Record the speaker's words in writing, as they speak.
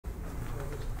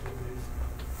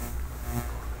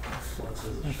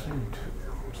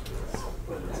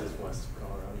But it says west of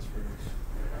Colorado Springs,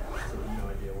 so no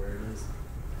idea where it is.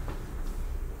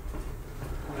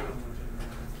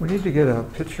 We need to get a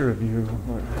picture of you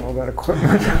with all that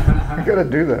equipment. We got to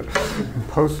do that and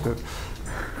post it.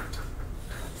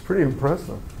 It's pretty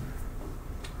impressive.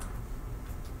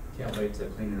 Can't wait to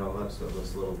clean it all up so it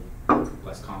looks a little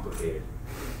less complicated.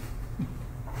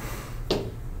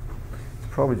 It's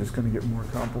probably just going to get more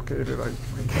complicated, I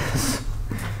guess.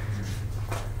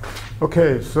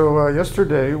 Okay, so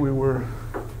yesterday we were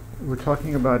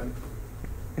talking about,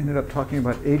 ended up talking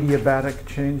about adiabatic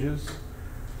changes.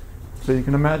 So you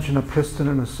can imagine a piston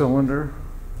in a cylinder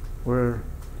where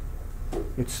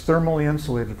it's thermally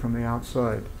insulated from the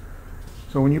outside.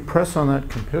 So when you press on that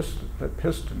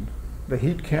piston, the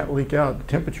heat can't leak out, the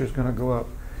temperature is going to go up.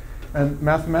 And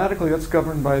mathematically that's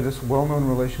governed by this well-known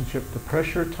relationship, the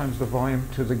pressure times the volume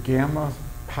to the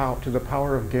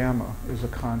power of gamma is a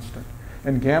constant.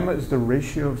 And gamma is the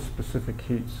ratio of specific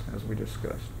heats, as we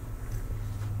discussed.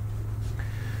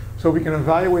 So we can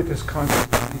evaluate this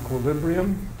concept of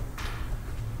equilibrium,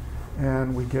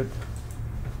 and we get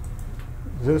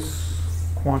this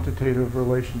quantitative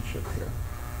relationship here.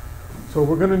 So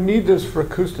we're going to need this for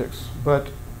acoustics, but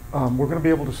we're going to be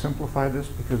able to simplify this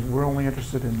because we're only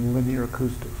interested in linear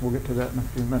acoustics. We'll get to that in a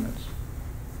few minutes.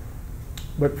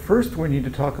 But first we need to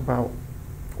talk about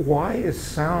why is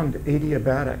sound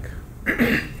adiabatic?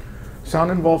 Sound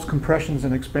involves compressions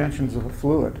and expansions of a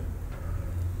fluid.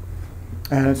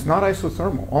 And it's not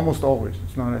isothermal, almost always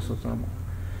it's not isothermal.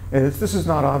 And this is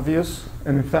not obvious,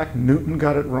 and in fact Newton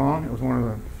got it wrong. It was one of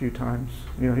the few times,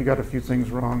 he got a few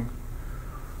things wrong.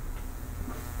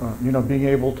 Being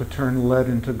able to turn lead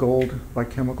into gold by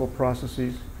chemical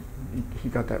processes, he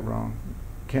got that wrong.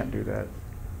 Can't do that.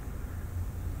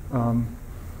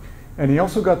 And he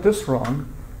also got this wrong.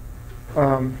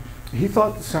 He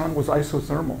thought the sound was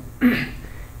isothermal.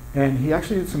 And he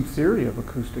actually did some theory of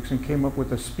acoustics and came up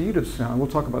with a speed of sound.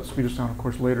 We'll talk about speed of sound, of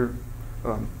course, later,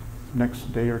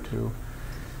 next day or two.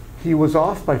 He was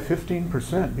off by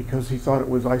 15% because he thought it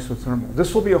was isothermal.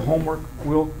 This will be a homework.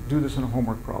 We'll do this in a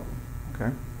homework problem,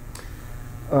 okay?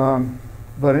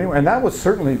 But anyway, and that was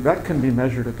certainly, that can be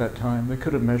measured at that time. They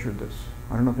could have measured this.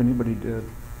 I don't know if anybody did.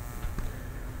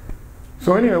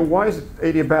 So anyway, why is it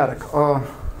adiabatic?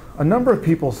 A number of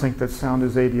people think that sound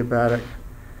is adiabatic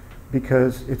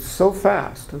because it's so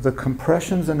fast. The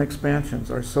compressions and expansions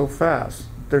are so fast.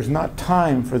 There's not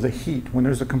time for the heat. When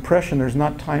there's a compression, there's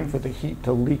not time for the heat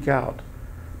to leak out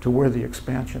to where the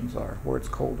expansions are, where it's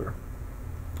colder.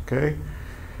 Okay?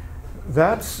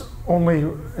 That's only,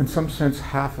 in some sense,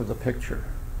 half of the picture.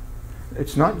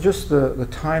 It's not just the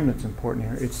time that's important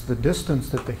here. It's the distance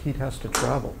that the heat has to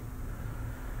travel.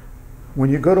 When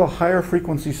you go to a higher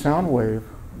frequency sound wave,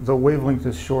 the wavelength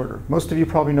is shorter. Most of you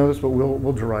probably know this, but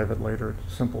we'll derive it later.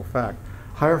 It's a simple fact.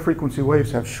 Higher frequency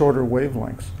waves have shorter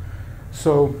wavelengths.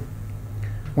 So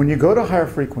when you go to higher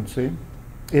frequency,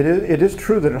 it is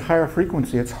true that at higher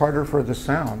frequency it's harder for the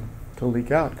sound to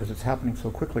leak out because it's happening so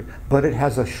quickly, but it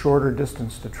has a shorter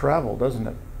distance to travel, doesn't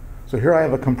it? So here I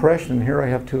have a compression, and here I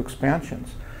have two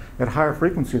expansions. At higher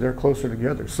frequency, they're closer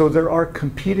together. So there are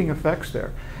competing effects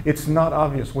there. It's not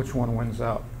obvious which one wins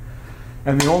out.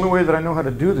 And the only way that I know how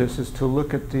to do this is to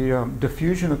look at the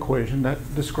diffusion equation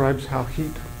that describes how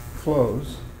heat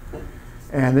flows.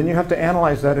 And then you have to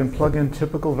analyze that and plug in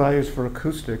typical values for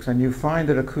acoustics, and you find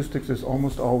that acoustics is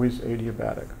almost always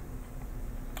adiabatic.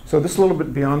 So this is a little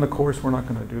bit beyond the course. We're not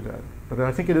going to do that. But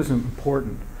I think it is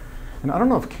important. And I don't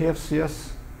know if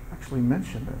KFCS actually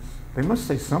mentioned this. They must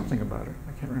say something about it.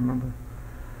 I can't remember.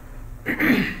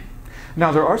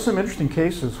 Now, there are some interesting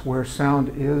cases where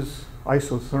sound is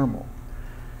isothermal.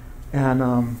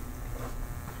 And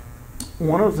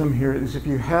one of them here is if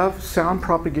you have sound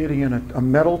propagating in a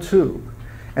metal tube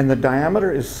and the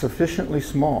diameter is sufficiently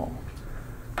small,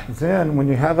 then when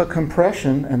you have a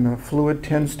compression and the fluid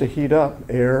tends to heat up,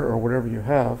 air or whatever you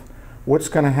have, what's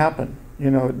going to happen?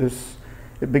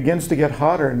 It begins to get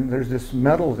hotter and there's this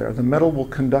metal there. The metal will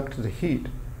conduct the heat.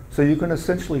 So you can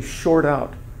essentially short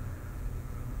out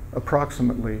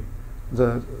approximately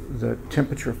the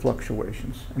temperature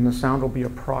fluctuations, and the sound will be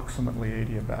approximately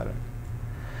adiabatic.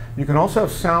 You can also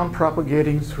have sound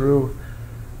propagating through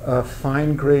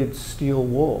fine-grade steel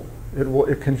wool.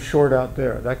 It can short out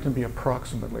there. That can be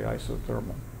approximately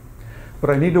isothermal. But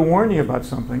I need to warn you about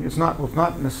something. It's not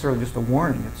necessarily just a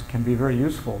warning. It can be very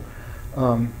useful.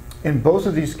 In both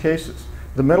of these cases,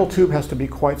 the metal tube has to be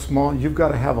quite small. You've got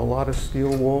to have a lot of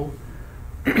steel wool,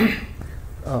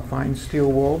 fine steel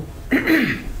wool.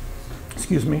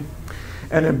 Excuse me.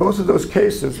 And in both of those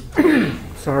cases,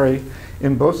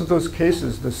 in both of those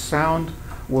cases, the sound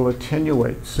will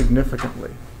attenuate significantly.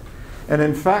 And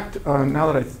in fact,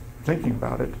 now that I'm thinking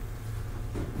about it,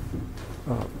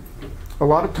 a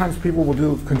lot of times people will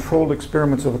do controlled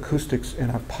experiments of acoustics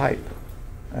in a pipe.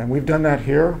 And we've done that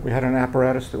here. We had an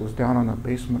apparatus that was down on the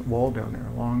basement wall down there,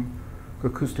 a long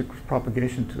acoustic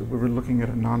propagation tube. We were looking at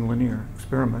a nonlinear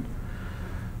experiment.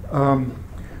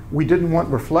 We didn't want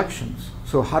reflections.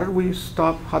 So how did we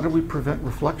prevent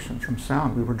reflections from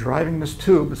sound? We were driving this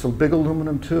tube, it's a big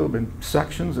aluminum tube in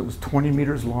sections. It was 20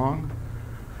 meters long.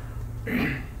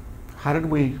 How did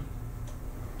we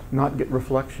not get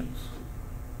reflections?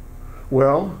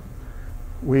 Well,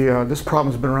 this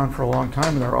problem's been around for a long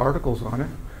time, and there are articles on it.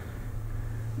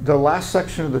 The last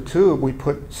section of the tube, we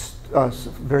put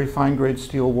very fine-grade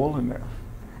steel wool in there.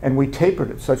 And we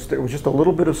tapered it such that it was just a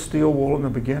little bit of steel wool in the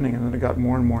beginning, and then it got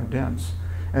more and more dense.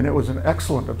 And it was an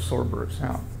excellent absorber of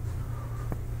sound.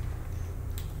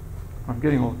 I'm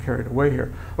getting a little carried away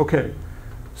here. Okay,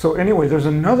 so anyway, there's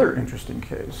another interesting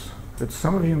case that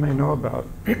some of you may know about.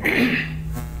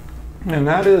 And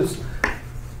that is,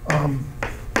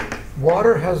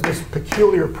 water has this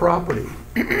peculiar property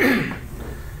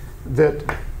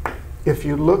that if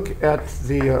you look at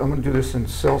the, I'm going to do this in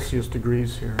Celsius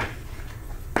degrees here.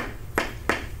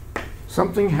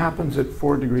 Something happens at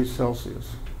 4 degrees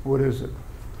Celsius. What is it?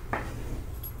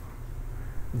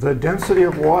 The density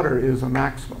of water is a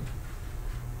maximum.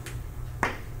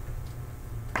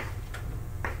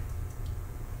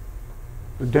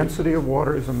 The density of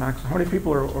water is a maximum. How many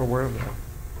people are aware of that?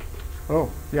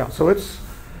 Oh, yeah. So this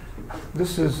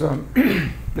is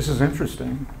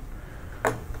interesting.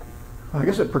 I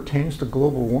guess it pertains to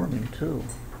global warming too,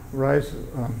 rise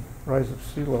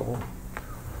of sea level.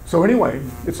 So anyway,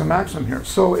 it's a maximum here.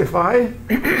 So if I'm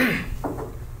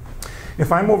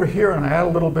over here and I add a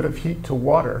little bit of heat to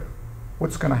water,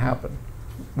 what's going to happen?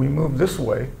 We move this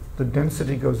way, the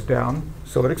density goes down,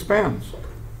 so it expands.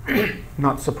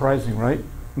 Not surprising, right?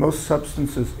 Most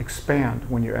substances expand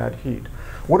when you add heat.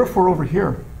 What if we're over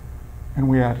here and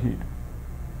we add heat?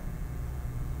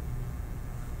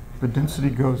 The density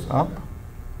goes up,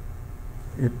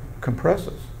 it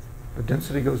compresses. The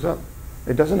density goes up.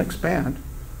 It doesn't expand,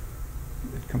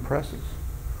 it compresses.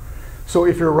 So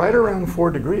if you're right around 4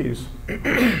 degrees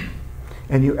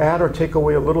and you add or take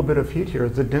away a little bit of heat here,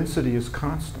 the density is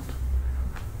constant.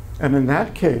 And in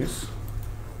that case,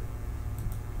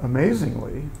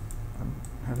 amazingly, I'm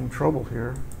having trouble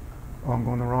here. Oh, I'm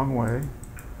going the wrong way.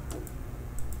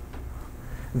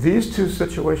 These two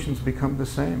situations become the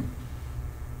same.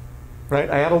 Right?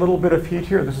 I add a little bit of heat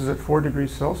here. This is at 4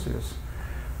 degrees Celsius.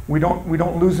 We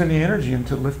don't lose any energy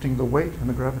into lifting the weight in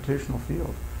the gravitational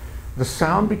field. The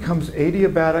sound becomes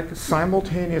adiabatic,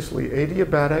 simultaneously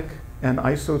adiabatic and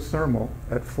isothermal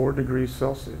at 4 degrees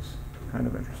Celsius. Kind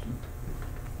of interesting.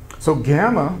 So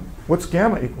gamma, what's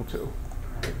gamma equal to?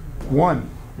 1.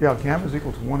 Yeah, gamma is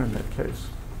equal to 1 in that case.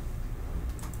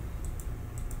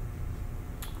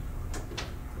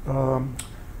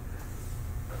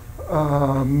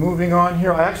 Moving on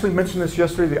here, I actually mentioned this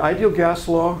yesterday. The ideal gas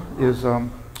law is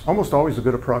almost always a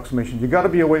good approximation. You got to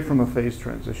be away from a phase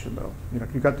transition, though. You know,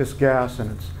 if you've got this gas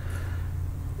and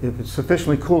if it's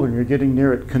sufficiently cool and you're getting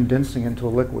near it condensing into a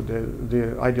liquid,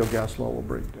 the ideal gas law will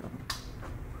break down.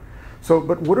 So,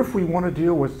 but what if we want to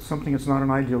deal with something that's not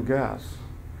an ideal gas?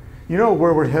 You know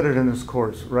where we're headed in this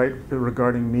course, right?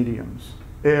 Regarding mediums,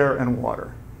 air and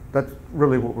water. That's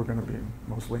really what we're going to be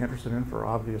mostly interested in for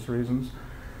obvious reasons.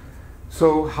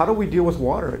 So how do we deal with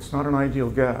water? It's not an ideal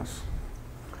gas.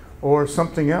 Or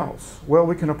something else. Well,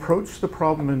 we can approach the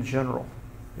problem in general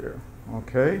here,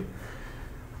 okay?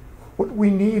 What we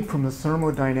need from the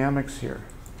thermodynamics here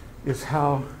is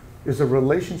a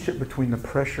relationship between the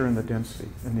pressure and the density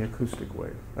in the acoustic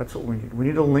wave. That's what we need. We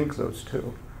need to link those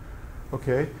two,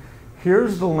 okay?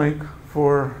 Here's the link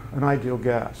for an ideal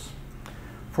gas.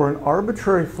 For an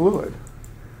arbitrary fluid,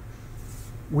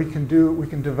 we can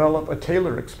develop a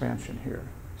Taylor expansion here.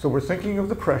 So we're thinking of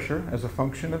the pressure as a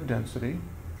function of density.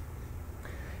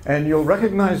 And you'll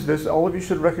recognize this, all of you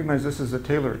should recognize this as a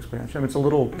Taylor expansion. I mean, it's a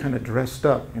little kind of dressed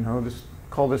up, you know,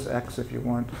 call this X if you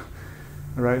want.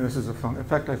 All right, this is a function. In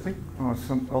fact, I think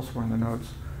elsewhere in the notes,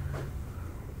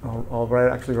 I'll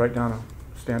actually write down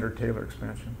a standard Taylor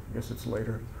expansion. I guess it's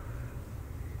later.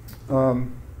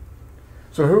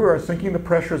 So here we are thinking the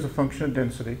pressure is a function of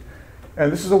density.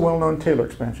 And this is a well-known Taylor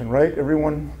expansion, right?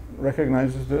 Everyone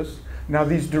recognizes this. Now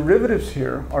these derivatives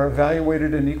here are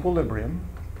evaluated in equilibrium.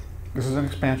 This is an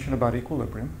expansion about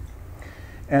equilibrium.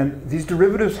 And these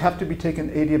derivatives have to be taken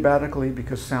adiabatically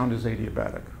because sound is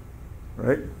adiabatic,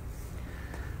 right?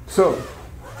 So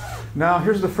now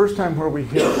here's the first time where we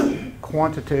hit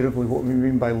quantitatively what we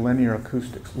mean by linear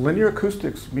acoustics. Linear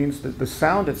acoustics means that the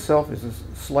sound itself is a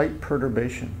slight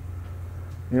perturbation.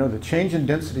 You know, the change in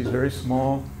density is very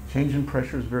small, change in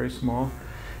pressure is very small.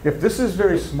 If this is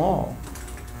very small,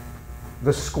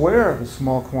 the square of a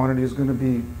small quantity is going to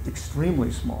be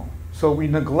extremely small. So we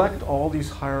neglect all these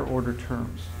higher order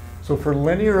terms. So for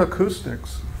linear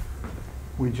acoustics,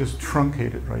 we just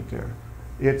truncate it right there.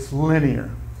 It's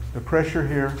linear. The pressure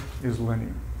here is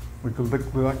linear. We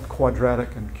neglect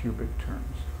quadratic and cubic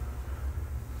terms.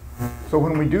 So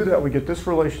when we do that, we get this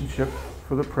relationship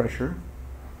for the pressure.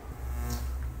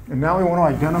 And now we want to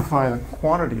identify the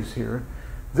quantities here.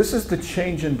 This is the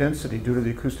change in density due to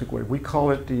the acoustic wave. We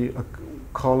call it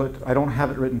I don't have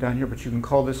it written down here, but you can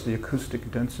call this the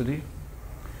acoustic density.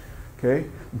 Okay?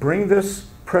 Bring this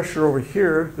pressure over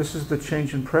here. This is the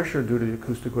change in pressure due to the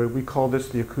acoustic wave. We call this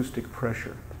the acoustic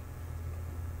pressure.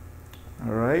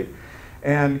 All right?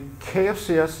 And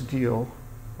KFCS deal,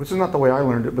 which is not the way I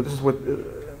learned it, but this is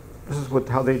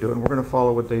how they do it. And we're going to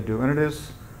follow what they do. And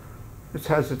it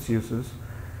has its uses.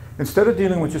 Instead of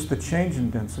dealing with just the change in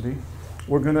density,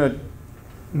 we're going to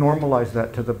normalize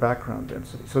that to the background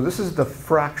density. So this is the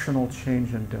fractional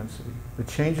change in density, the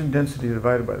change in density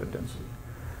divided by the density.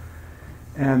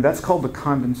 And that's called the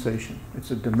condensation.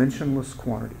 It's a dimensionless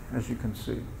quantity, as you can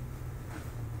see.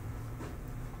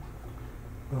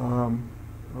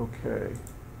 Okay.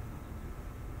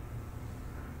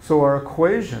 So our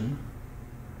equation,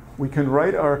 we can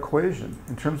write our equation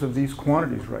in terms of these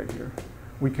quantities right here.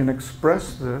 We can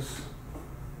express this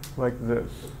like this.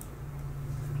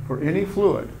 For any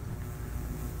fluid,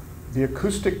 the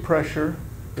acoustic pressure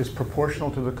is proportional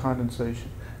to the condensation.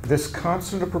 This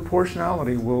constant of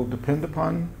proportionality will depend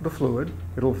upon the fluid.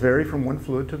 It'll vary from one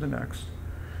fluid to the next.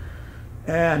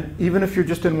 And even if you're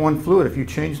just in one fluid, if you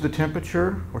change the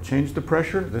temperature or change the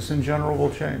pressure, this in general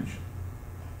will change.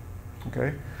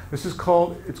 Okay? This is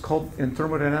called, in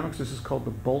thermodynamics, this is called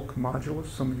the bulk modulus.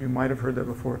 Some of you might have heard that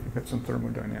before if you've got some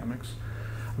thermodynamics.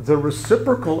 The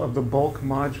reciprocal of the bulk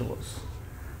modulus.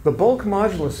 The bulk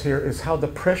modulus here is how the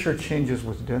pressure changes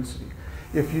with density.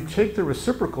 If you take the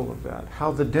reciprocal of that,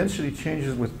 how the density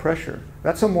changes with pressure,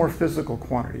 that's a more physical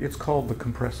quantity. It's called the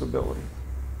compressibility.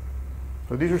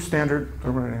 So these are standard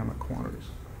thermodynamic quantities.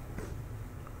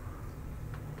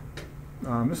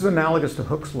 This is analogous to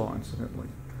Hooke's law, incidentally.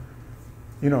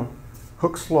 You know,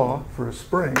 Hooke's law for a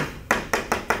spring,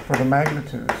 for the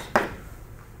magnitudes.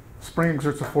 Spring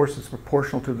exerts a force that's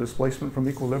proportional to the displacement from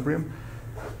equilibrium.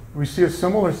 We see a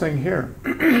similar thing here.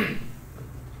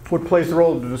 What plays the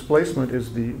role of the displacement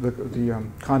is the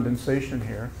condensation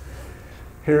here.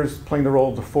 Here's playing the role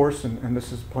of the force, and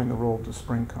this is playing the role of the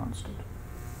spring constant.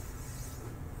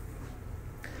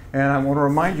 And I want to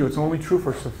remind you, it's only true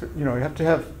for, you have to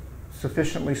have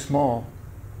sufficiently small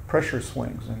pressure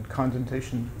swings and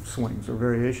condensation swings or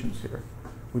variations here.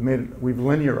 We've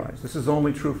linearized. This is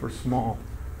only true for small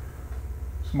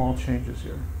changes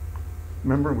here.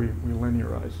 Remember, we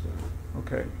linearized it.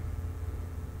 Okay.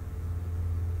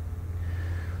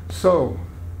 So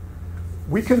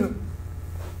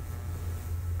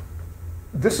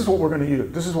this is what we're going to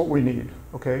use. This is what we need.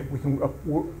 Okay. We can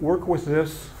work with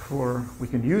this we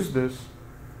can use this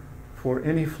for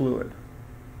any fluid.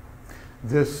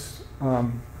 This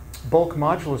bulk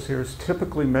modulus here is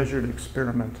typically measured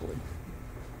experimentally.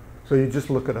 So you just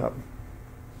look it up.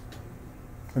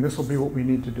 And this will be what we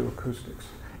need to do acoustics.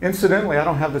 Incidentally, I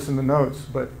don't have this in the notes,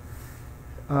 but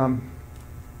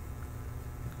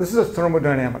this is a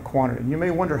thermodynamic quantity. And you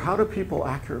may wonder, how do people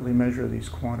accurately measure these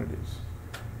quantities?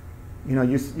 You know,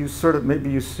 you sort of, maybe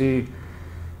you see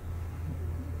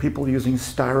people using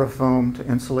styrofoam to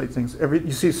insulate things.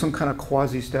 You see some kind of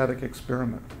quasi-static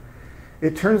experiment.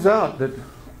 It turns out that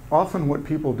often what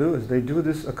people do is they do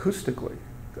this acoustically.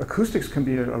 Acoustics can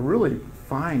be a really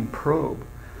fine probe.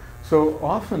 So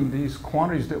often these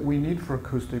quantities that we need for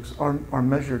acoustics are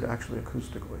measured actually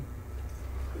acoustically.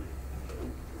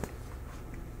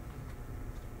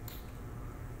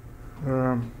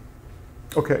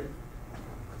 Okay.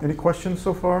 Any questions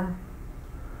so far?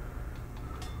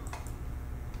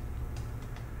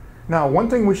 Now, one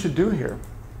thing we should do here,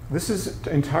 this is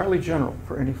entirely general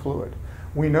for any fluid.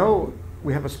 We know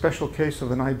we have a special case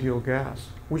of an ideal gas.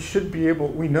 We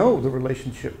know the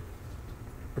relationship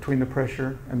between the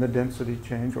pressure and the density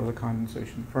change or the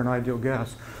condensation for an ideal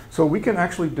gas. So we can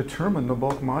actually determine the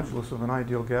bulk modulus of an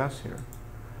ideal gas here.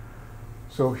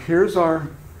 So here's how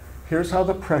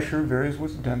the pressure varies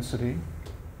with density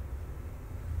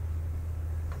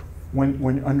for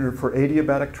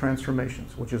adiabatic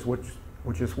transformations, which is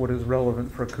what is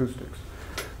relevant for acoustics.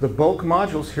 The bulk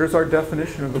modulus, here's our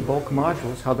definition of the bulk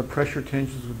modulus, how the pressure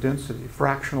changes with density,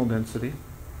 fractional density.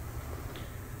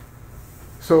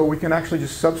 So we can actually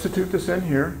just substitute this in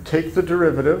here, take the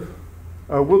derivative.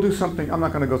 We'll do something, I'm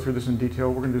not going to go through this in detail,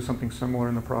 we're going to do something similar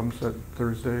in the problem set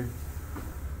Thursday.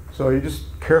 So you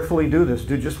just carefully do this,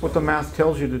 do just what the math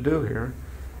tells you to do here,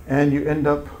 and you end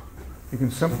up, you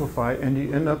can simplify, and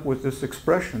you end up with this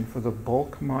expression for the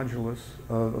bulk modulus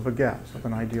of a gas, of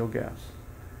an ideal gas.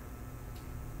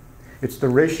 It's the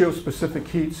ratio of specific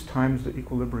heats times the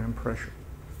equilibrium pressure.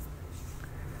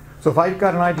 So if I've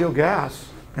got an ideal gas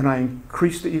and I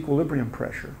increase the equilibrium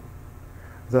pressure,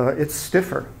 it's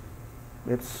stiffer.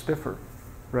 It's stiffer,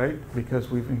 right? Because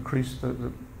we've increased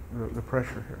the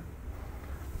pressure here.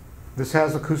 This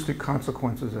has acoustic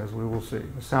consequences, as we will see.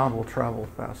 The sound will travel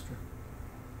faster.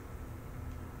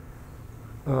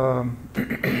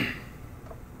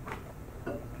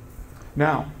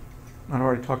 Now, I've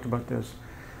already talked about this.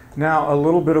 Now, a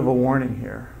little bit of a warning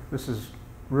here. This is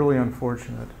really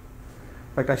unfortunate.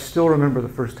 Like, I still remember the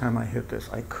first time I hit this.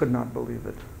 I could not believe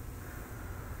it.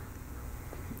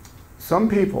 Some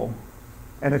people,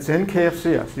 and it's in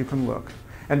KFCS, you can look.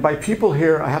 And by people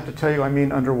here, I have to tell you, I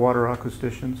mean underwater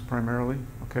acousticians primarily,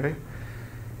 okay?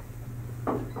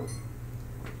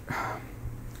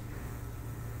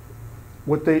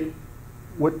 What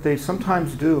they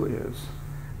sometimes do is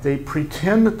they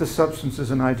pretend that the substance is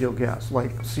an ideal gas,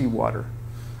 like seawater,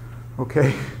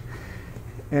 okay?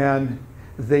 And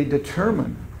they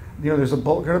determine, there's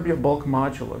going to be a bulk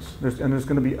modulus, and there's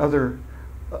going to be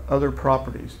other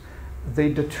properties.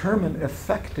 They determine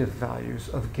effective values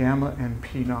of gamma and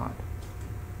P naught.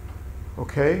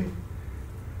 Okay?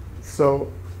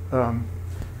 So,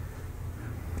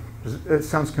 it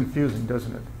sounds confusing,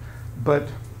 doesn't it? But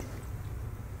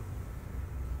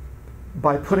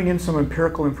by putting in some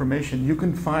empirical information, you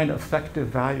can find effective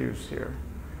values here.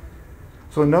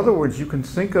 So in other words, you can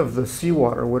think of the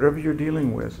seawater, whatever you're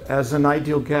dealing with, as an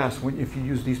ideal gas if you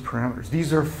use these parameters.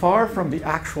 These are far from the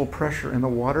actual pressure in the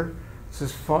water. This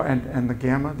is far, and the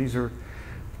gamma, these are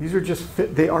just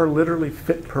fit, they are literally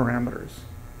fit parameters,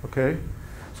 okay?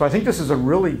 So I think this is a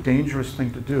really dangerous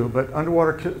thing to do, but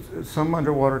some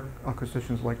underwater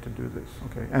acousticians like to do this,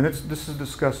 okay? And this is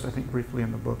discussed, I think, briefly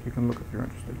in the book. You can look if you're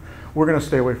interested. We're going to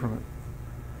stay away from it.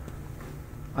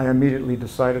 I immediately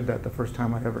decided that the first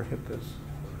time I ever hit this.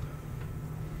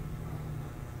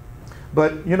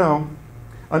 But,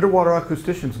 underwater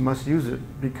acousticians must use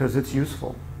it because it's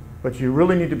useful. But you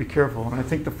really need to be careful. And I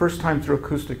think the first time through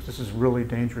acoustics, this is really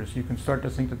dangerous. You can start to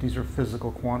think that these are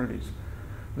physical quantities.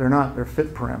 They're not. They're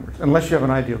fit parameters, unless you have an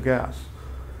ideal gas.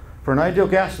 For an ideal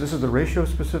gas, this is the ratio of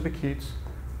specific heats,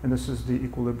 and this is the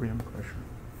equilibrium pressure.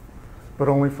 But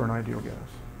only for an ideal gas.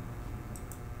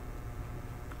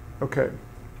 Okay.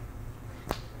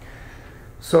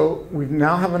 So we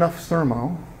now have enough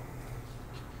thermo.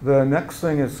 The next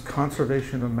thing is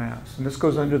conservation of mass. And this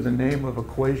goes under the name of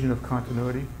equation of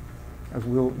continuity, as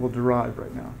we'll derive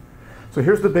right now. So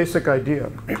here's the basic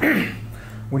idea.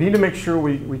 We need to make sure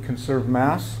we conserve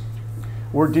mass.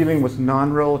 We're dealing with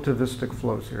non-relativistic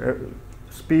flows here.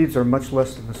 Speeds are much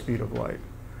less than the speed of light.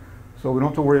 So we don't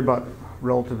have to worry about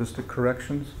relativistic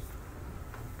corrections.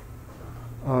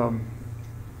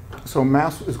 So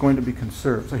mass is going to be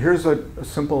conserved. So here's a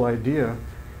simple idea.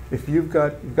 If you've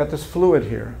got this fluid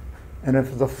here, and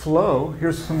if the flow,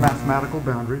 here's some mathematical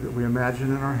boundary that we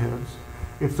imagine in our heads.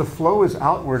 If the flow is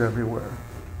outward everywhere,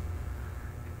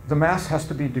 the mass has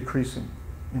to be decreasing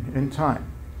in time.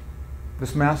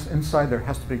 This mass inside there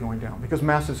has to be going down because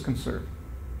mass is conserved.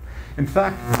 In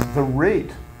fact,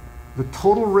 the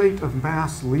total rate of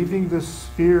mass leaving this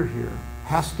sphere here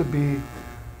has to be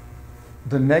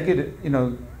the negative,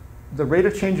 the rate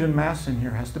of change in mass in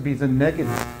here has to be the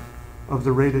negative of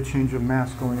the rate of change of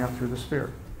mass going out through the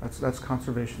sphere. That's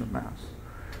conservation of mass.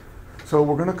 So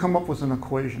we're going to come up with an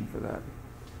equation for that.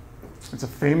 It's a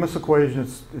famous equation.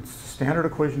 It's a standard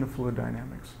equation of fluid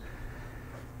dynamics.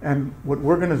 And what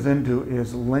we're going to then do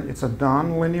is, it's a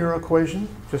non-linear equation,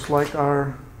 just like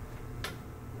our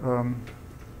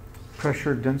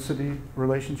pressure-density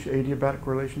relationship, adiabatic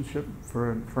relationship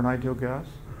for an ideal gas.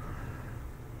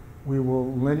 We will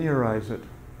linearize it,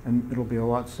 and it'll be a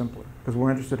lot simpler, because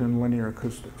we're interested in linear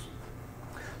acoustics.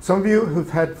 Some of you who've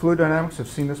had fluid dynamics have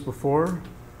seen this before,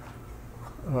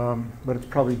 but it's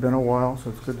probably been a while,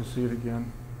 so it's good to see it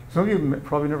again. Some of you have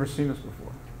probably never seen this before.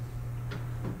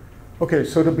 Okay,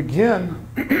 so to begin,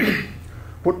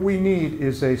 what we need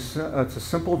is it's a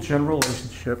simple general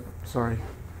relationship,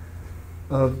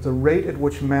 of the rate at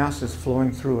which mass is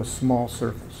flowing through a small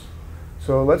surface.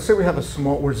 So let's say we have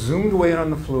we're zoomed way in on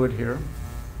the fluid here.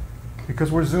 because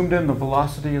we're zoomed in, the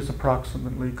velocity is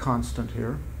approximately constant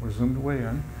here. We're zoomed way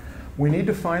in. We need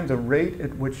to find the rate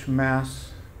at which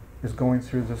mass is going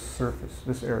through this surface,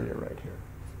 this area right here.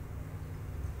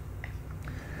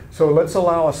 So let's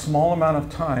allow a small amount of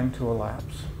time to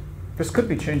elapse. This could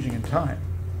be changing in time.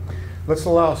 Let's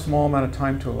allow a small amount of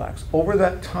time to elapse. Over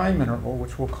that time interval,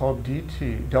 which we'll call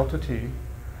dt, delta t,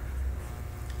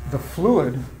 the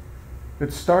fluid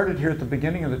that started here at the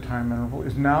beginning of the time interval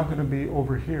is now going to be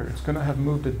over here. It's going to have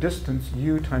moved a distance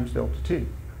u times delta t.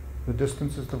 The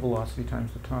distance is the velocity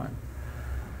times the time.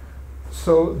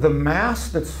 So the mass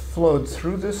that's flowed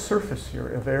through this surface here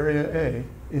of area A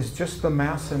is just the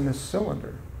mass in this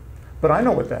cylinder. But I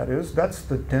know what that is. That's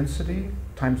the density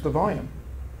times the volume.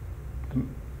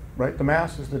 Right? The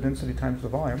mass is the density times the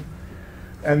volume.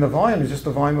 And the volume is just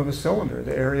the volume of a cylinder,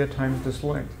 the area times this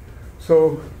length.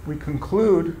 So we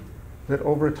conclude that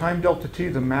over a time delta t,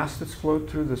 the mass that's flowed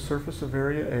through the surface of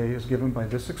area A is given by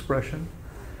this expression.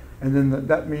 And then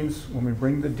that means when we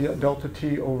bring the delta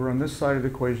t over on this side of the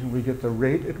equation, we get the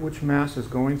rate at which mass is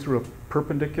going through a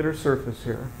perpendicular surface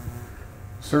here.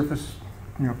 Surface,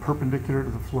 perpendicular to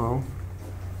the flow,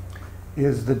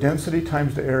 is the density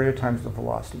times the area times the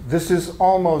velocity. This is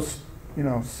almost,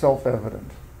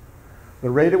 self-evident. The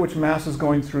rate at which mass is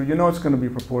going through, it's going to be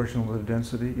proportional to the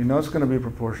density. It's going to be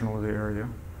proportional to the area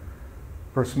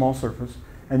for a small surface.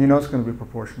 And it's going to be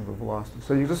proportional to the velocity.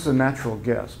 So this is a natural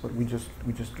guess, but we just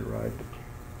derived it.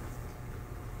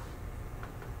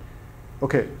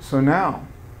 Okay, so now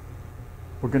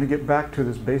we're going to get back to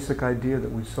this basic idea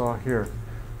that we saw here.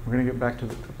 We're going to get back to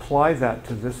apply that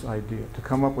to this idea, to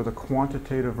come up with a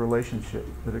quantitative relationship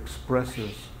that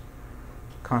expresses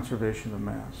conservation of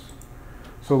mass.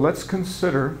 So let's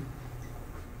consider,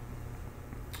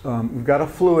 we've got a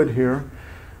fluid here.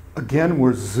 Again,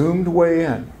 we're zoomed way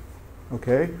in.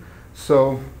 Okay,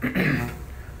 so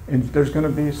and there's going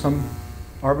to be some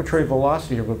arbitrary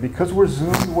velocity here, but because we're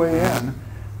zoomed way in,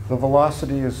 the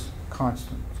velocity is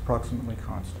constant. It's approximately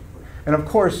constant. And of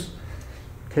course,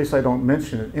 in case I don't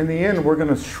mention it, in the end, we're going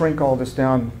to shrink all this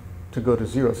down to go to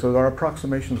 0. So our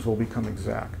approximations will become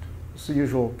exact. It's the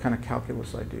usual kind of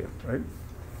calculus idea, right?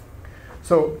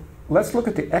 So let's look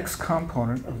at the x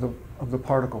component of the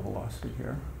particle velocity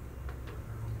here.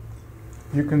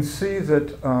 You can see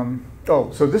that,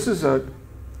 so this is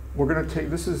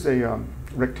this is a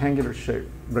rectangular shape,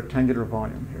 rectangular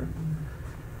volume here.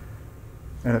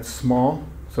 And it's small,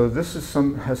 so this is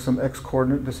has some x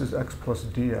coordinate, this is x plus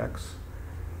dx.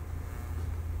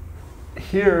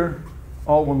 Here,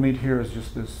 all we'll need here is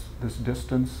just this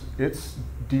distance, it's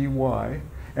dy,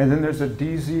 and then there's a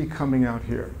dz coming out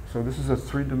here. So this is a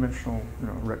three-dimensional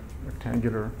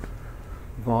rectangular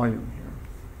volume here.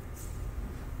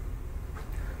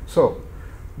 So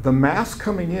the mass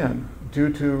coming in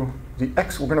due to the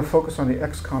x, we're going to focus on the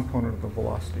x component of the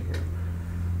velocity here.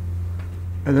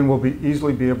 And then we'll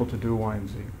easily be able to do y and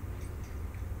z.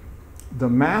 The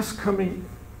mass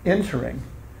entering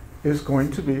is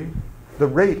going to be the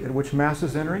rate at which mass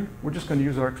is entering. We're just going to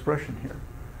use our expression here.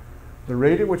 The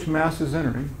rate at which mass is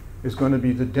entering is going to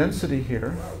be the density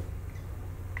here,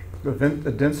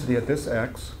 the density at this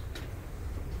x,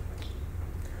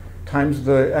 times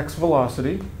the x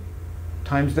velocity,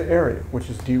 times the area, which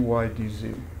is dy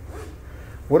dz.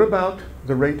 What about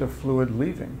the rate of fluid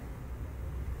leaving?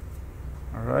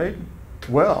 All right.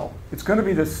 Well, it's going to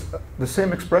be the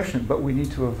same expression, but we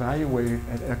need to evaluate it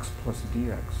at x plus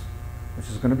dx, which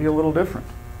is going to be a little different.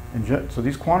 So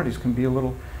these quantities can be a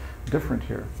little different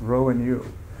here, rho and u.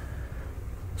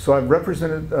 So I've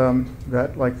represented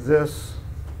that like this.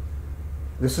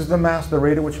 This is the mass, the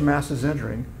rate at which mass is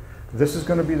entering. This is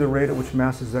going to be the rate at which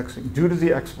mass is exiting, due to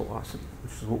the x velocity,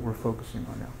 which is what we're focusing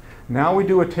on now. Now we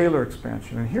do a Taylor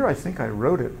expansion, and here I think I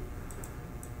wrote it.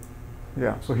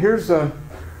 Yeah, so here's the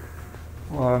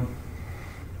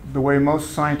way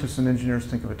most scientists and engineers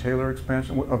think of a Taylor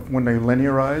expansion. When they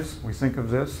linearize, we think of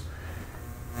this.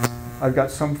 I've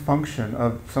got some function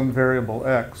of some variable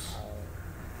x,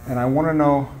 and I want to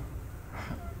know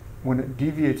when it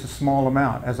deviates a small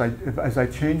amount. As I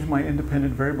change my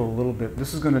independent variable a little bit,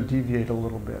 this is going to deviate a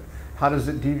little bit. How does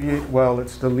it deviate? Well,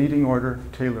 it's the leading order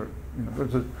Taylor.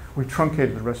 We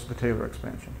truncated the rest of the Taylor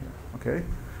expansion here. Okay.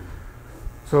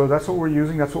 So that's what we're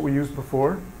using. That's what we used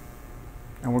before,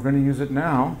 and we're going to use it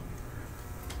now.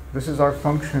 This is our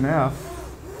function f.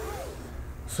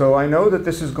 So I know that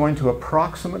this is going to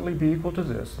approximately be equal to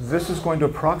this. This is going to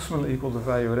approximately equal the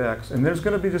value at x, and there's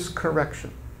going to be this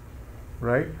correction,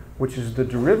 right? Which is the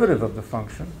derivative of the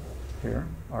function here,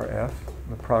 our f,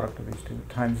 the product of these two,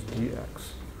 times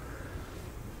dx.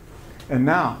 And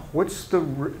now, what's the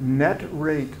net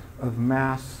rate of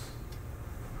mass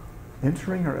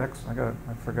Entering or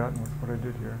I've forgotten what I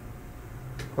did here.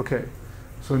 Okay,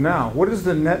 so now, what is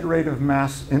the net rate of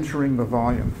mass entering the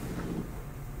volume?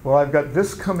 Well, I've got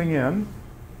this coming in.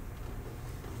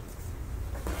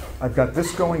 I've got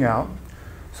this going out.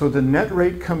 So the net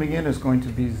rate coming in is going to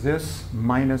be this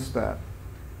minus that.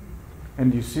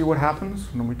 And do you see what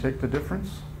happens when we take the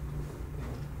difference?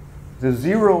 The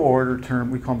zero order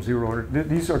term, we call them zero order,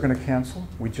 these are going to cancel.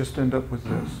 We just end up with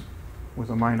this, with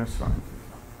a minus sign.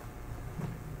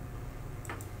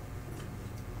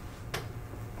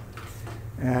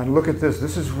 And look at this.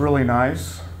 This is really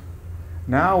nice.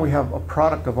 Now we have a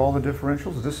product of all the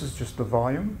differentials. This is just the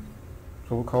volume.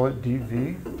 So we'll call it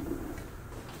dV.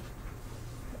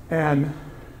 And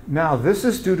now this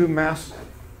is due to mass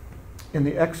in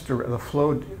the x direction, the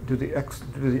flow due to the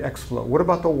x flow. What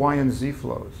about the y and z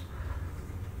flows?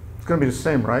 It's going to be the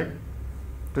same, right?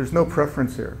 There's no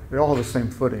preference here. They all have the same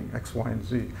footing, x, y, and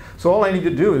z. So all I need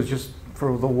to do is just,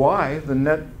 for the y, the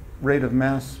net rate of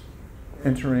mass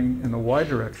entering in the y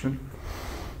direction,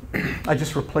 I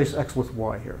just replace x with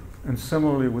y here. And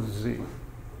similarly with z.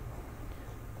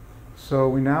 So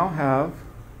we now have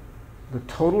the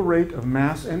total rate of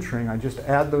mass entering. I just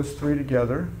add those three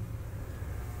together.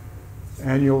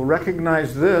 And you'll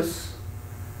recognize this.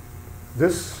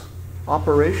 This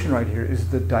operation right here is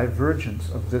the divergence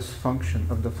of this function,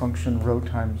 of the function rho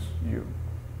times u.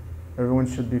 Everyone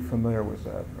should be familiar with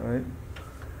that, right?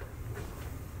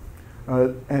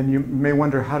 And you may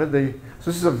wonder, how did they, so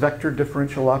this is a vector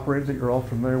differential operator that you're all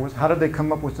familiar with. How did they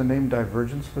come up with the name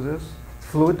divergence for this?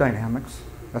 Fluid dynamics.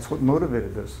 That's what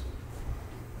motivated this,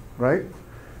 right?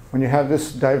 When you have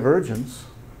this divergence,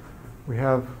 we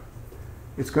have,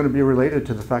 it's going to be related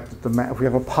to the fact that if we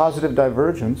have a positive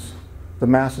divergence, the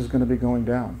mass is going to be going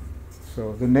down.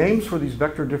 So the names for these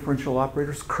vector differential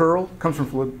operators, curl, comes from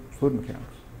fluid mechanics.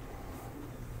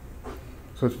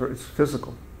 So it's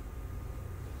physical.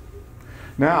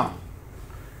 Now,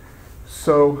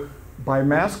 so by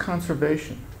mass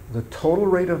conservation, the total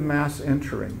rate of mass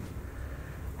entering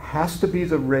has to be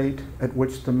the rate at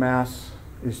which the mass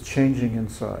is changing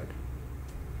inside.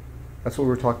 That's what we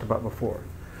were talking about before.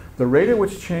 The rate at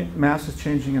which mass is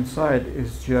changing inside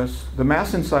is just, the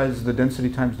mass inside is the density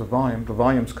times the volume. The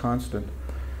volume's constant.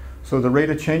 So the rate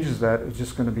it changes that is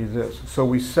just going to be this. So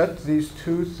we set these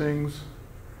two things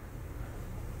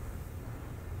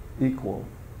equal.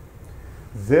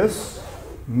 This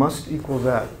must equal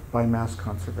that by mass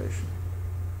conservation.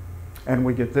 And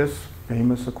we get this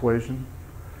famous equation.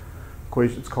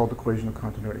 It's called the equation of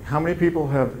continuity. How many people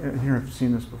have in here have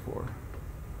seen this before?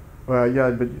 Well, yeah,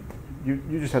 but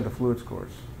you just had the fluids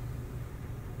course.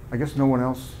 I guess no one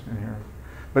else in here.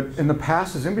 But in the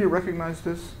past, has anybody recognized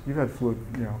this? You've had fluid,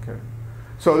 yeah, okay.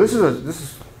 So this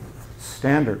is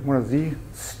standard, one of the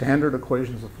standard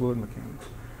equations of fluid mechanics.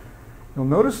 You'll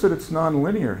notice that it's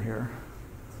nonlinear here.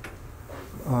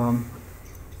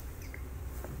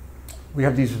 We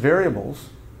have these variables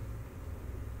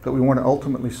that we want to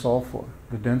ultimately solve for.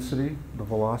 The density, the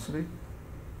velocity.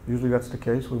 Usually that's the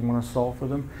case. We want to solve for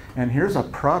them. And here's a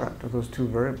product of those two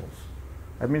variables.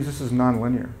 That means this is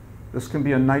nonlinear. This can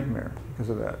be a nightmare because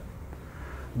of that.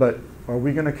 But are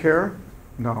we going to care?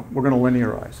 No, we're going to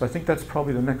linearize. So I think that's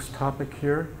probably the next topic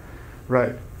here.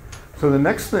 Right. So the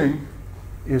next thing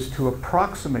is to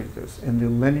approximate this in the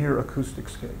linear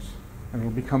acoustics case. And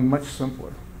it'll become much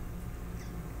simpler.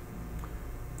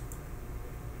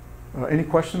 Any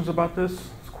questions about this?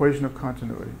 Equation of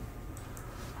continuity.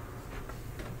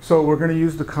 So we're going to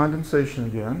use the condensation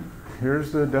again.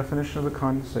 Here's the definition of the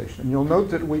condensation. And you'll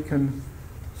note that we can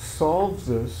solve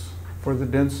this for the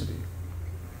density.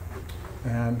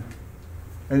 And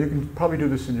you can probably do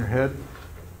this in your head.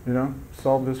 You know,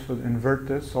 solve this for, invert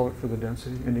this, solve it for the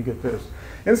density, and you get this.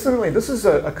 Incidentally, this is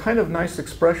a kind of nice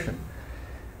expression.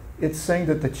 It's saying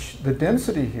that the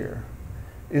density here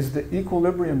is the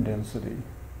equilibrium density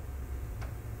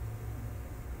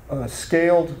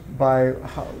scaled by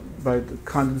the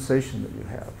condensation that you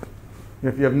have.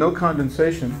 If you have no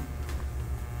condensation,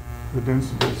 the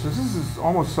density. So this is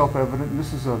almost self-evident.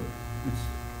 This is a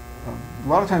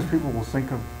lot of times people will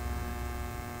think of,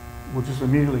 we'll just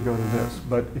immediately go to this.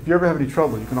 But if you ever have any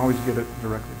trouble, you can always get it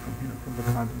directly from here, from the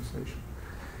condensation.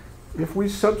 If we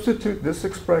substitute this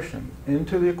expression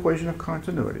into the equation of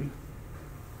continuity,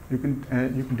 you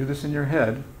can do this in your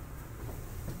head.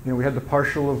 You know, we had the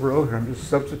partial of rho here. I'm just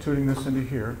substituting this into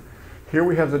here. Here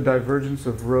we have the divergence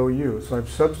of rho u. So I've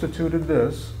substituted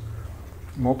this,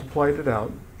 multiplied it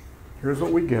out. Here's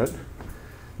what we get.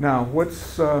 Now,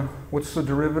 what's the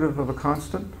derivative of a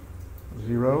constant?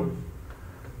 0,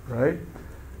 right?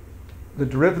 The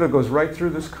derivative goes right through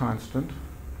this constant.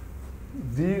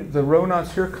 the rho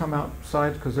naughts here come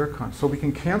outside because they're constant. So we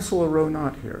can cancel a rho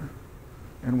naught here,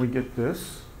 and we get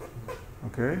this.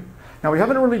 Okay. Now we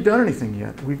haven't really done anything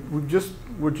yet.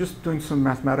 We're just doing some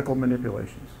mathematical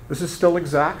manipulations. This is still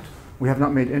exact. We have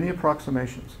not made any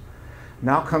approximations.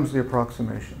 Now comes the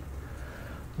approximation.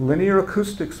 Linear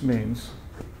acoustics means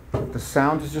the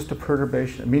sound is just a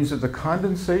perturbation. It means that the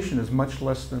condensation is much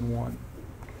less than 1.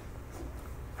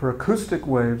 For acoustic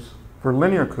waves, for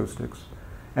linear acoustics,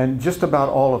 and just about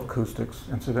all of acoustics,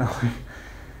 incidentally,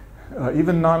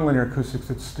 even nonlinear acoustics,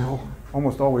 it's still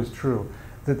almost always true,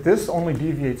 that this only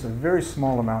deviates a very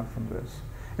small amount from this.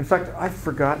 In fact, I've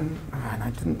forgotten, and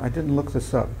I didn't look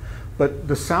this up, but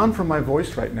the sound from my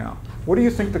voice right now, what do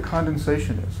you think the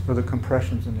condensation is for the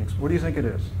compressions in the, what do you think it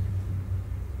is?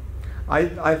 I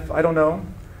don't know,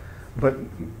 but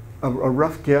a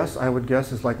rough guess, I would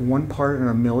guess, is like 1 part in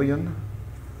a million.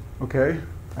 Okay?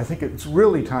 I think it's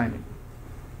really tiny.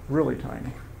 Really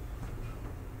tiny.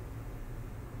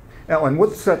 Now, and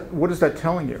what is that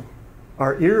telling you?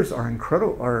 Our ears are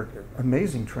are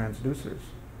amazing transducers,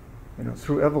 you know,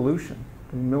 through evolution,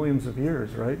 through millions of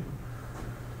years, right?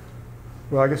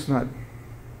 Well, I guess not.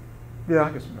 Yeah,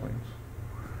 I guess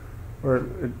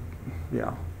millions.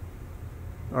 Yeah.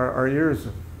 Our ears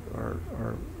are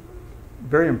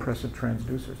very impressive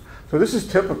transducers. So this is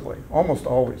typically, almost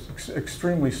always,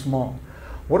 extremely small.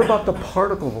 What about the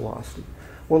particle velocity?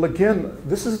 Well, again,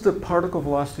 this is the particle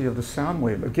velocity of the sound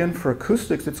wave. Again, for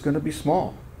acoustics, it's going to be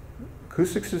small.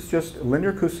 Acoustics is just, linear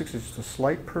acoustics is just a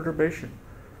slight perturbation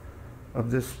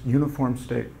of this uniform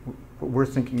state. What we're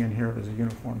thinking in here is a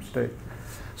uniform state.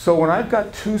 So when I've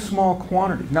got 2 small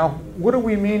quantities, now what do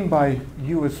we mean by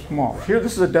U is small? Here,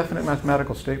 this is a definite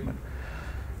mathematical statement.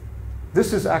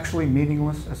 This is actually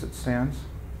meaningless as it stands.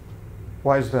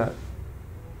 Why is that?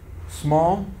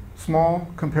 Small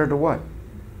compared to what?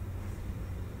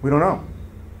 We don't know.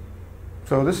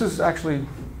 So this is actually,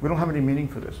 we don't have any meaning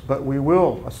for this, but we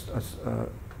will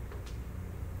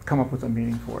come up with a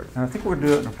meaning for it. And I think we're going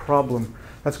to do it in a problem.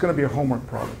 That's going to be a homework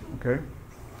problem, okay?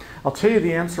 I'll tell you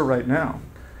the answer right now.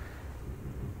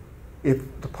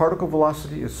 If the particle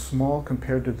velocity is small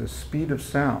compared to the speed of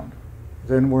sound,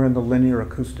 then we're in the linear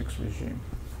acoustics regime.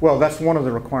 Well, that's one of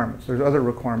the requirements. There's other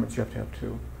requirements you have to have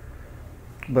too.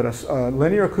 But a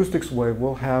linear acoustics wave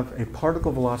will have a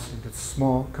particle velocity that's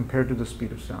small compared to the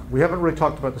speed of sound. We haven't really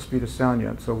talked about the speed of sound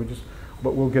yet, so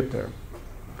but we'll get there.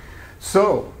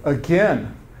 So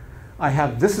again, I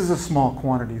have, this is a small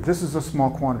quantity, this is a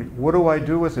small quantity. What do I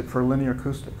do with it for linear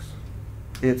acoustics?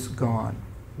 It's gone.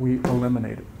 We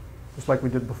eliminate it, just like we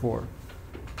did before.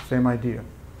 Same idea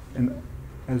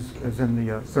as in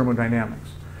the thermodynamics.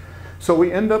 So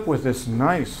we end up with this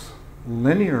nice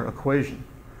linear equation.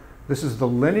 This is the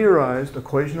linearized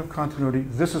equation of continuity.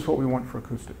 This is what we want for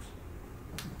acoustics.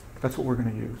 That's what we're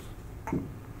going to use.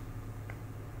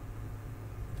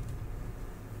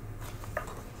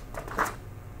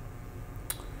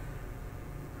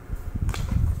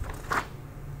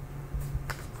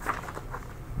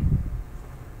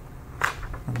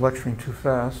 I'm lecturing too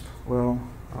fast. Well,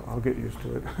 I'll get used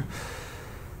to it.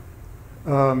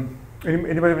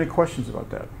 Anybody have any questions about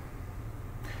that?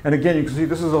 And again, you can see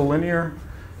this is a linear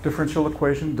differential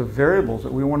equation. The variables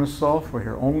that we want to solve for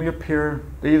here only appear,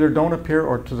 they either don't appear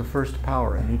or to the first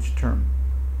power in each term.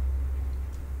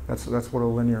 That's what a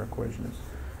linear equation is.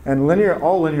 And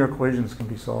all linear equations can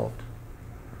be solved.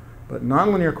 But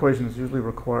nonlinear equations usually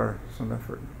require some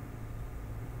effort.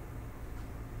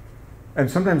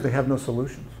 And sometimes they have no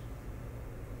solutions.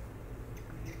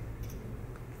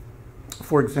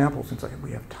 For example, since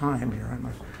we have time here,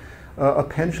 a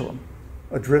pendulum,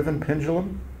 a driven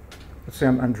pendulum. Let's say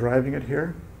I'm driving it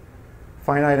here.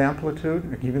 Finite amplitude,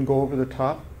 I can even go over the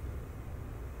top.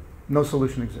 No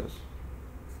solution exists.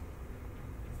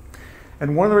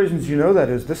 And one of the reasons you know that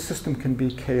is this system can be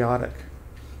chaotic.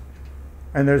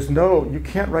 And you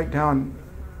can't write down,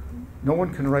 no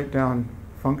one can write down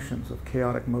functions of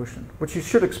chaotic motion, which you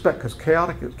should expect because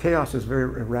chaos is very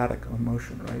erratic on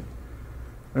motion, right?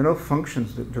 There are no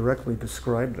functions that directly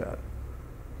describe that.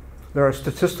 There are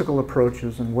statistical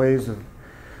approaches and ways of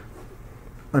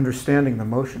understanding the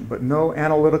motion, but no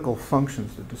analytical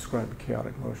functions that describe the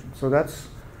chaotic motion. So that's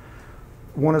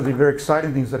one of the very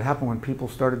exciting things that happened when people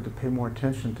started to pay more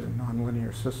attention to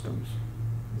nonlinear systems.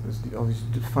 All these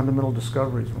fundamental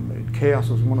discoveries were made. Chaos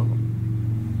was one of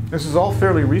them. This is all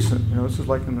fairly recent. You know, this is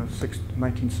like in the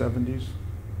 1970s.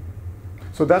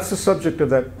 So that's the subject of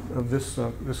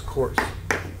this course.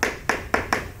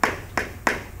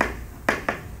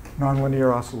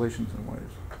 Nonlinear oscillations in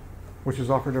waves, which is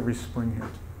offered every spring here.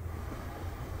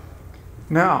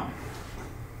 Now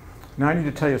I need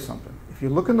to tell you something. If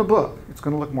you look in the book, it's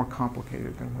going to look more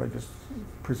complicated than what I just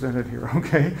presented here,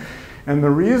 okay? And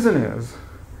the reason is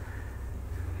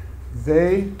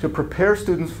to prepare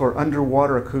students for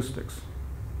underwater acoustics,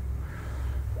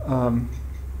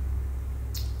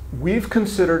 we've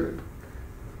considered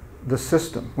the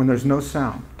system, when there's no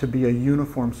sound, to be a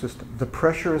uniform system. The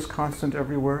pressure is constant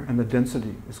everywhere and the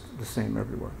density is the same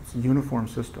everywhere. It's a uniform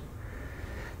system.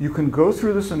 You can go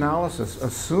through this analysis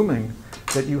assuming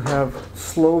that you have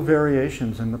slow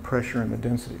variations in the pressure and the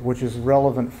density, which is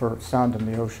relevant for sound in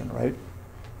the ocean, right?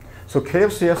 So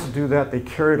KFC has to do that. They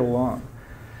carry it along.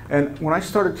 And when I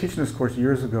started teaching this course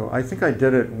years ago, I think I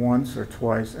did it once or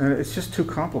twice, and it's just too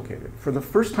complicated. For the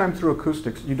first time through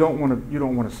acoustics, you don't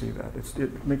want to see that.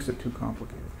 It makes it too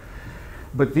complicated.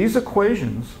 But these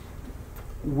equations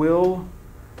will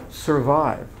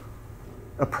survive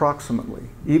approximately,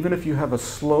 even if you have a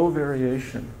slow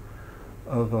variation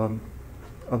of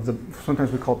the,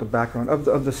 sometimes we call it the background,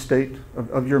 of the state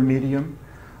of your medium,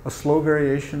 a slow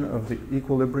variation of the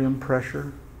equilibrium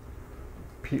pressure,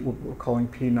 we're calling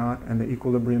P naught, and the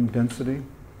equilibrium density.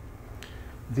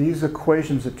 These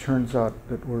equations, it turns out,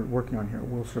 that we're working on here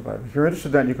will survive. If you're interested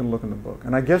in that, you can look in the book.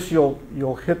 And I guess you'll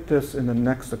hit this in the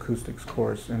next acoustics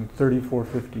course in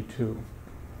 3452.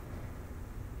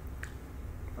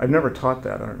 I've never taught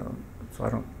that, I don't know, so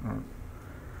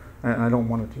I don't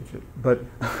want to teach it. But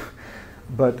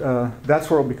that's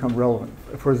where it'll become relevant.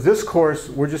 For this course,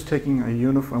 we're just taking a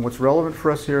uniform. What's relevant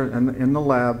for us here in the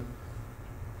lab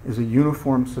is a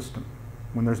uniform system.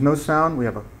 When there's no sound, we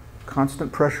have a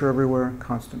constant pressure everywhere,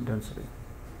 constant density.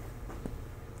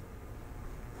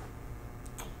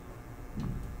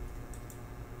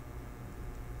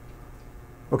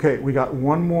 Okay, we got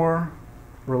one more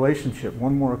relationship,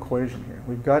 one more equation here.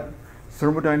 We've got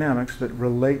thermodynamics that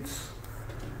relates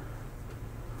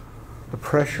the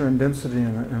pressure and density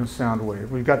in a sound wave.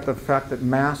 We've got the fact that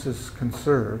mass is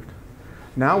conserved.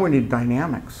 Now we need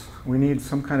dynamics. We need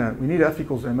F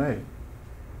equals ma.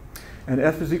 And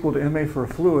F is equal to ma for a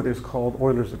fluid is called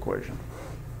Euler's equation.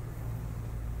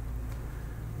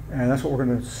 And that's what we're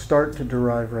going to start to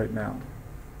derive right now.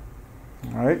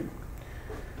 All right?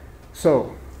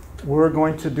 So we're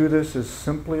going to do this as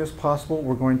simply as possible.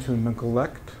 We're going to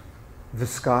neglect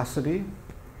viscosity.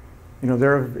 You know,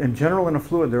 in general in a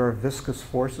fluid there are viscous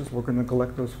forces. We're going to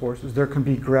neglect those forces. There can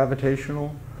be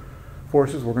gravitational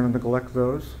forces. We're going to neglect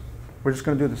those. We're just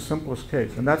going to do the simplest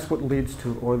case, and that's what leads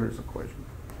to Euler's equation.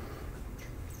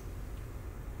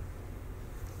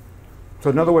 So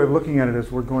another way of looking at it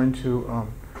is we're going to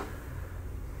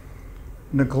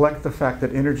neglect the fact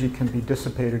that energy can be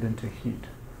dissipated into heat.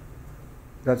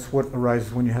 That's what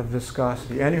arises when you have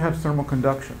viscosity and you have thermal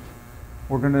conduction.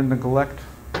 We're going to neglect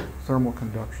thermal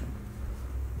conduction.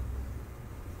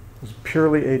 It's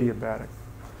purely adiabatic.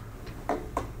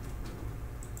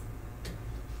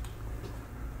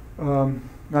 Now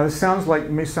this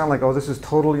may sound like, oh, this is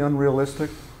totally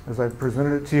unrealistic as I've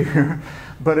presented it to you here,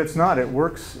 but it's not. It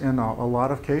works in a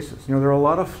lot of cases. You know, there are a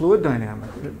lot of fluid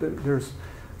dynamics. There's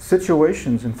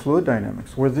situations in fluid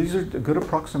dynamics where these are good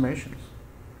approximations.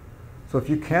 So if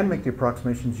you can make the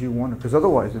approximations you want, because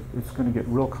otherwise it's going to get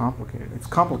real complicated. It's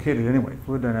complicated anyway.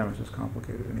 Fluid dynamics is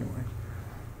complicated anyway.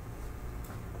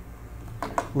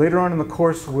 Later on in the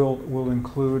course, we'll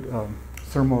include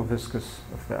thermoviscous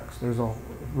effects. There's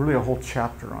really a whole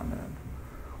chapter on that.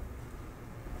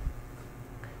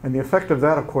 And the effect of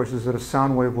that, of course, is that a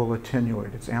sound wave will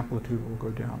attenuate. Its amplitude will go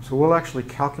down. So we'll actually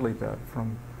calculate that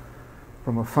from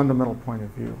a fundamental point of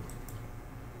view.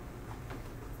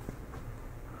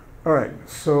 All right,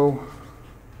 so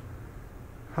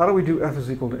how do we do F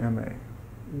is equal to ma?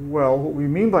 Well, what we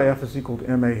mean by F is equal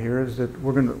to ma here is that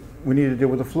we need to deal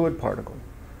with a fluid particle.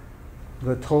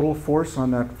 The total force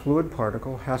on that fluid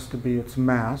particle has to be its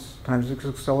mass times its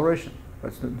acceleration.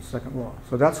 That's Newton's second law.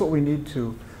 So that's what we need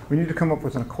to come up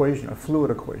with an equation, a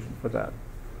fluid equation for that.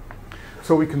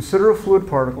 So we consider a fluid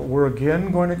particle. We're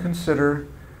again going to consider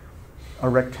a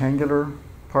rectangular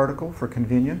particle for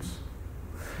convenience.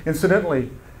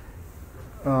 Incidentally,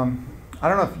 I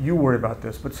don't know if you worry about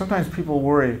this, but sometimes people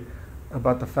worry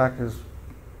about the fact is,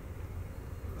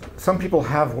 some people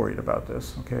have worried about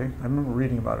this, okay? I remember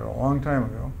reading about it a long time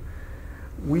ago.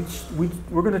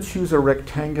 We're going to choose a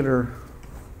rectangular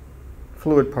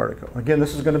fluid particle. Again,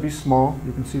 this is going to be small.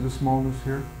 You can see the smallness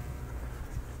here.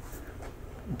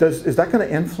 Is that going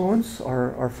to influence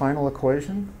our final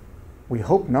equation? We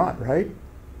hope not, right?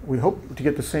 We hope to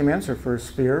get the same answer for a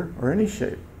sphere or any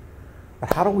shape.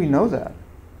 But how do we know that?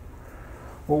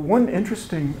 Well, one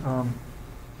interesting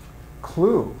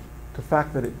clue to the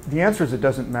fact that the answer is it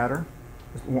doesn't matter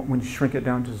when you shrink it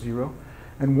down to zero.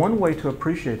 And one way to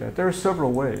appreciate that, there are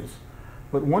several ways,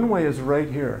 But one way is right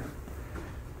here.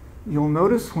 You'll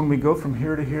notice when we go from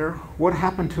here to here, what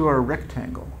happened to our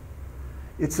rectangle?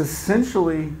 It's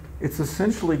essentially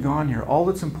gone here. All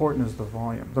that's important is the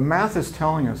volume. The math is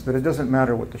telling us that it doesn't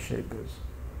matter what the shape is.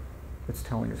 It's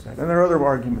telling us that. And there are other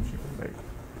arguments you can make.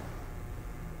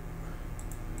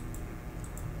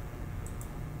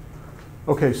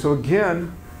 Okay, so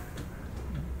again,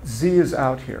 Z is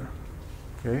out here.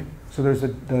 Okay, so there's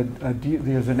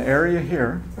there's an area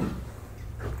here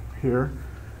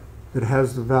that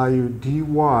has the value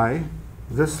dy,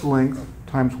 this length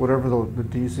times whatever the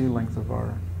dz length of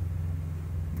our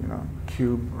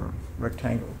cube or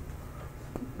rectangular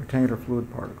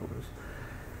fluid particle is.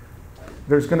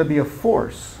 There's going to be a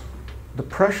force. The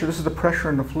pressure, this is the pressure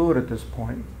in the fluid at this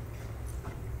point.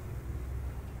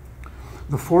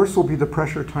 The force will be the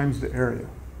pressure times the area.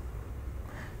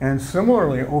 And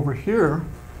similarly, over here,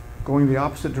 going the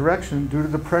opposite direction, due to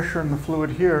the pressure in the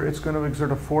fluid here, it's going to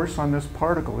exert a force on this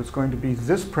particle. It's going to be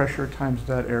this pressure times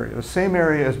that area, the same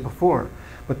area as before,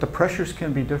 but the pressures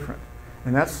can be different.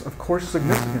 And that's, of course,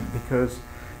 significant, because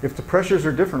if the pressures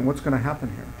are different, what's going to happen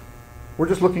here? We're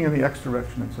just looking in the x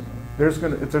direction,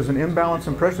 incidentally. If there's an imbalance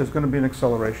in pressure, there's going to be an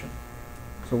acceleration.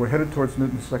 So we're headed towards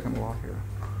Newton's second law here.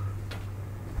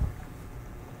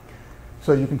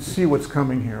 So you can see what's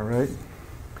coming here, right?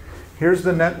 Here's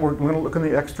the net. We're going to look in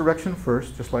the x direction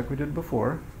first, just like we did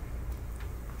before.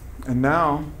 And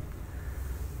now,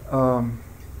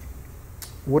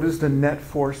 what is the net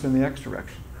force in the x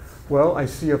direction? Well, I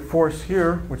see a force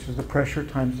here, which is the pressure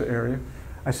times the area.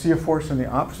 I see a force in the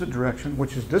opposite direction,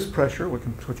 which is this pressure,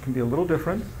 which can be a little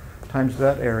different, times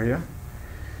that area.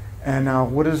 And now,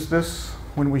 what is this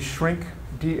when we shrink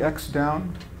dx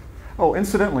down? Oh,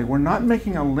 incidentally, we're not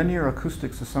making a linear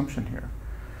acoustics assumption here.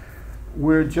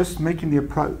 We're just making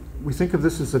we think of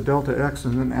this as a delta x,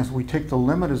 and then as we take the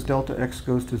limit as delta x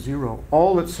goes to 0,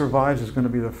 all that survives is going to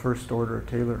be the first order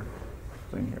Taylor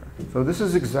thing here. So this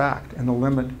is exact in the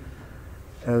limit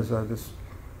as this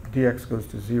dx goes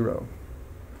to 0.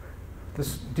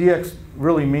 This dx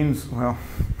really means, well,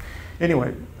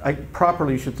 anyway,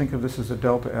 properly you should think of this as a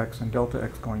delta x and delta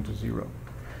x going to 0.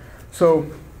 So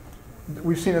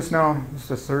we've seen this now, this is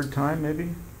the third time maybe?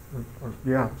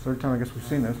 Yeah, third time I guess we've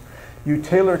seen this. You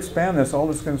Taylor expand this, all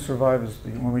that's going to survive is,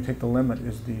 when we take the limit,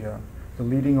 is the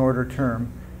leading order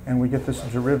term, and we get this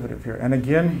derivative here. And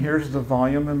again, here's the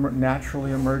volume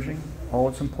naturally emerging. All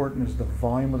that's important is the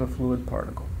volume of the fluid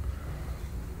particle.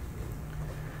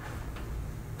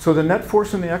 So the net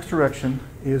force in the x direction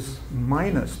is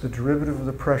minus the derivative of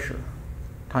the pressure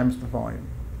times the volume.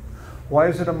 Why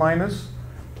is it a minus?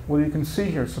 Well, you can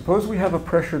see here, suppose we have a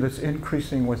pressure that's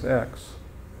increasing with x.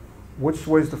 Which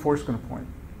way is the force going to point?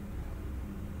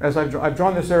 As I've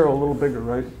drawn this arrow a little bigger,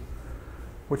 right?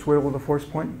 Which way will the force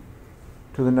point?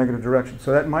 To the negative direction.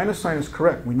 So that minus sign is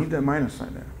correct. We need that minus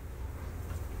sign there.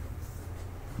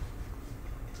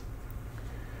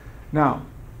 Now,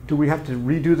 do we have to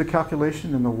redo the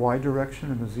calculation in the y direction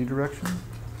and the z direction?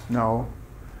 No.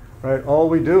 Right? All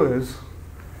we do is,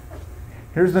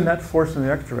 here's the net force in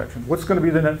the x direction. What's going to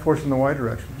be the net force in the y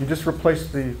direction? You just replace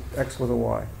the x with a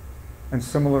y. And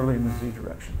similarly in the z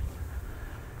direction.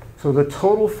 So the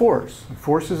total force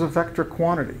is a vector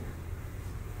quantity.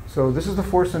 So this is the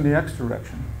force in the x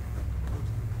direction.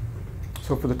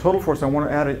 So for the total force, I want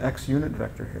to add an x unit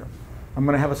vector here. I'm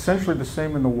going to have essentially the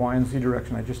same in the y and z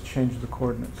direction. I just changed the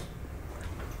coordinates.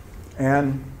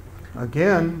 And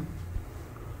again,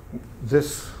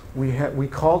 this we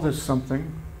call this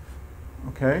something,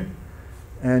 okay?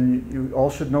 And you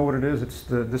all should know what it is. It's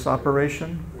this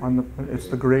operation it's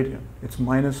the gradient. It's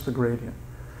minus the gradient.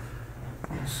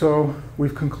 So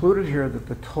we've concluded here that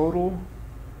the total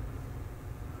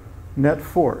net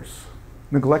force,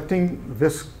 neglecting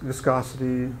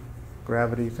viscosity,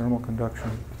 gravity, thermal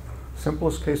conduction,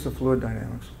 simplest case of fluid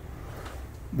dynamics,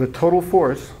 the total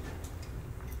force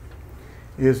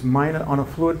is minus, on a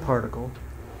fluid particle,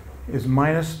 is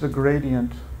minus the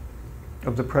gradient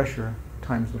of the pressure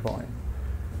times the volume.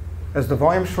 As the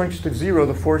volume shrinks to 0,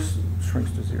 the force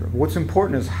shrinks to 0. What's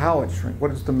important is how it shrinks.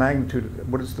 What is the magnitude of it?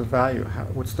 What is the value?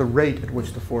 What's the rate at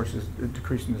which the force is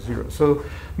decreasing to 0? So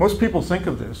most people think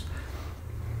of this.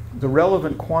 The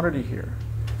relevant quantity here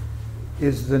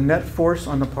is the net force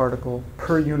on the particle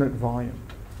per unit volume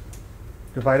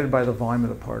divided by the volume of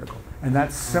the particle. And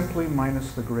that's simply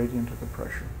minus the gradient of the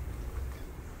pressure.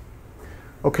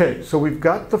 Okay, so we've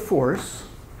got the force.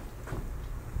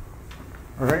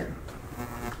 All right?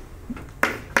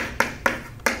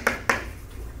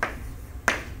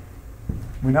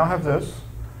 We now have this.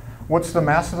 What's the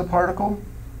mass of the particle?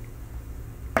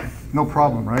 No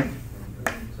problem, right?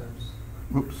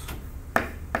 Oops.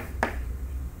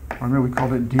 Or maybe we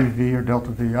called it dv or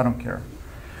delta v, I don't care.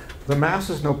 The mass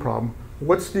is no problem.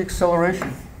 What's the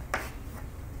acceleration?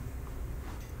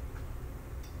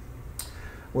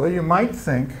 Well, you might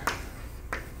think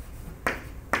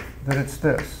that it's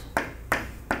this.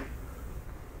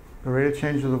 The rate of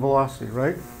change of the velocity,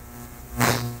 right?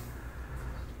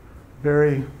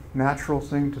 Very natural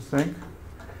thing to think.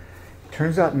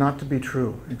 Turns out not to be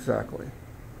true, exactly.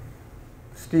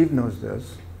 Steve knows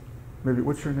this. Maybe,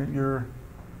 what's your name?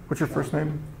 What's your first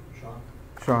name? Sean.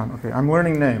 Sean, okay. I'm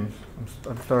learning names.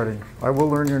 I'm starting. I will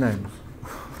learn your names.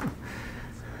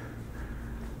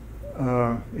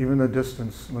 Even the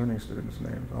distance learning students'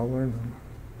 names, I'll learn them.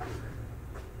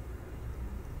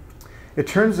 It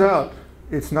turns out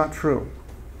it's not true.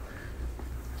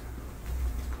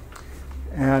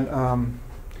 And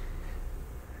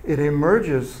it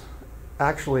emerges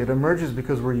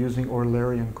because we're using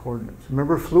Eulerian coordinates.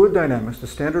 Remember fluid dynamics, the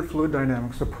standard fluid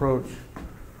dynamics approach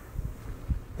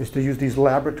is to use these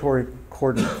laboratory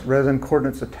coordinates rather than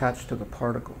coordinates attached to the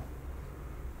particle,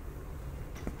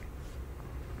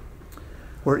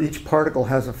 where each particle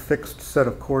has a fixed set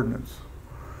of coordinates.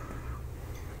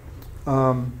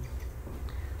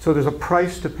 So there's a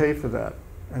price to pay for that,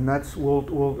 and that's we'll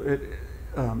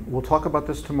talk about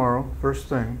this tomorrow, first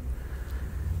thing.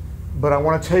 But I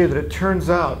want to tell you that it turns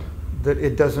out that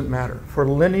it doesn't matter. For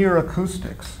linear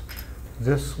acoustics,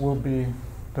 this will be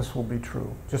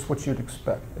true, just what you'd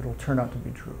expect. It'll turn out to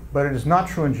be true. But it is not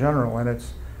true in general, and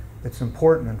it's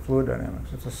important in fluid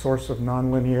dynamics. It's a source of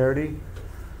nonlinearity,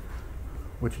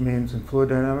 which means in fluid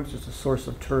dynamics it's a source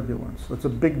of turbulence. So it's a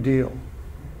big deal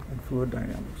in fluid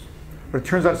dynamics. But it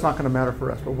turns out it's not going to matter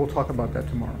for us, but we'll talk about that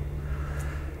tomorrow.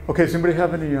 Okay, does anybody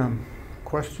have any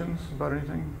questions about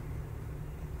anything?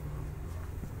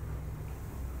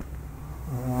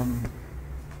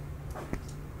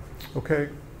 Okay,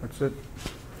 that's it.